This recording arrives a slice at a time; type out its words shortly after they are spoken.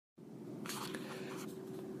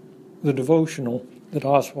The devotional that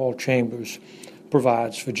Oswald Chambers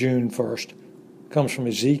provides for June 1st comes from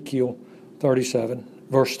Ezekiel 37,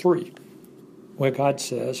 verse 3, where God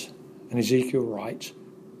says, and Ezekiel writes,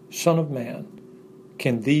 "Son of man,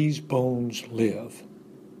 can these bones live?"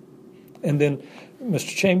 And then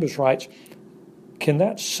Mr. Chambers writes, "Can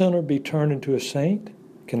that sinner be turned into a saint?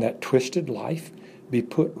 Can that twisted life be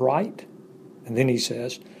put right?" And then he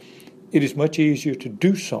says, "It is much easier to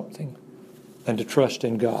do something than to trust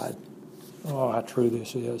in God." Oh, how true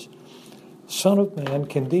this is. Son of man,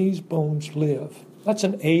 can these bones live? That's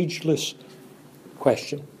an ageless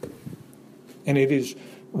question. And it is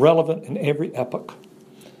relevant in every epoch.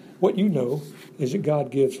 What you know is that God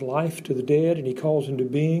gives life to the dead and he calls into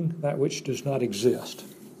being that which does not exist.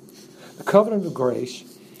 The covenant of grace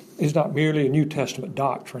is not merely a New Testament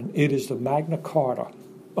doctrine. It is the Magna Carta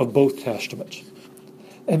of both Testaments.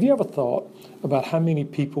 Have you ever thought about how many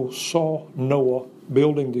people saw Noah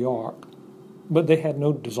building the ark, but they had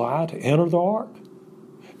no desire to enter the ark?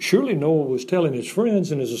 Surely Noah was telling his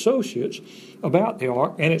friends and his associates about the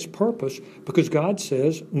ark and its purpose because God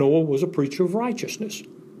says Noah was a preacher of righteousness.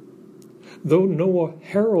 Though Noah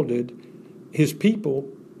heralded his people,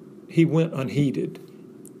 he went unheeded.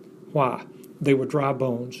 Why? They were dry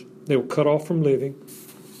bones. They were cut off from living,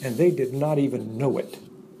 and they did not even know it.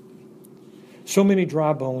 So many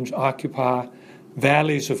dry bones occupy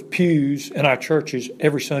valleys of pews in our churches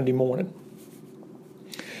every Sunday morning.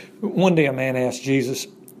 One day a man asked Jesus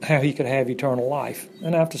how he could have eternal life,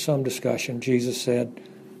 and after some discussion, Jesus said,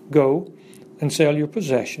 "Go and sell your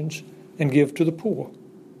possessions and give to the poor,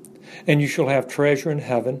 and you shall have treasure in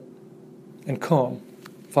heaven, and come,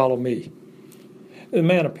 follow me." The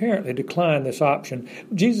man apparently declined this option.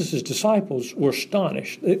 Jesus' disciples were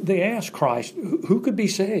astonished. They asked Christ, "Who could be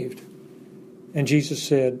saved?" And Jesus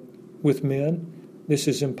said, "With men, this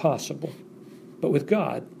is impossible, but with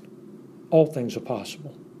God, all things are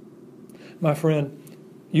possible." My friend,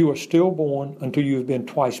 you are still born until you have been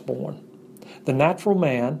twice born. The natural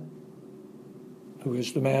man, who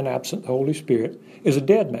is the man absent the Holy Spirit, is a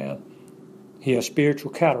dead man. He has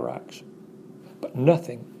spiritual cataracts. But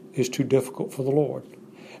nothing is too difficult for the Lord.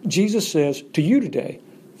 Jesus says to you today,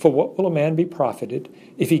 "For what will a man be profited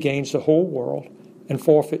if he gains the whole world and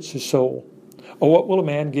forfeits his soul? Or what will a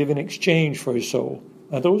man give in exchange for his soul?"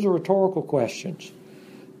 Now those are rhetorical questions.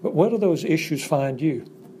 But where do those issues find you?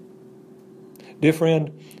 Dear friend,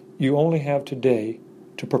 you only have today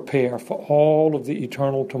to prepare for all of the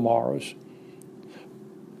eternal tomorrows.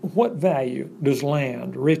 What value does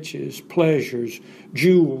land, riches, pleasures,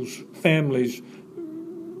 jewels, families,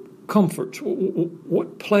 comforts,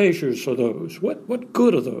 what pleasures are those? What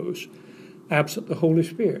good are those? Absent the Holy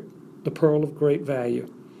Spirit, the pearl of great value.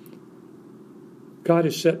 God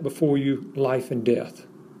has set before you life and death.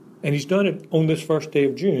 And he's done it on this first day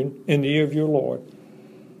of June in the year of your Lord.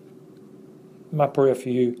 My prayer for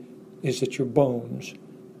you is that your bones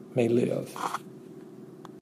may live.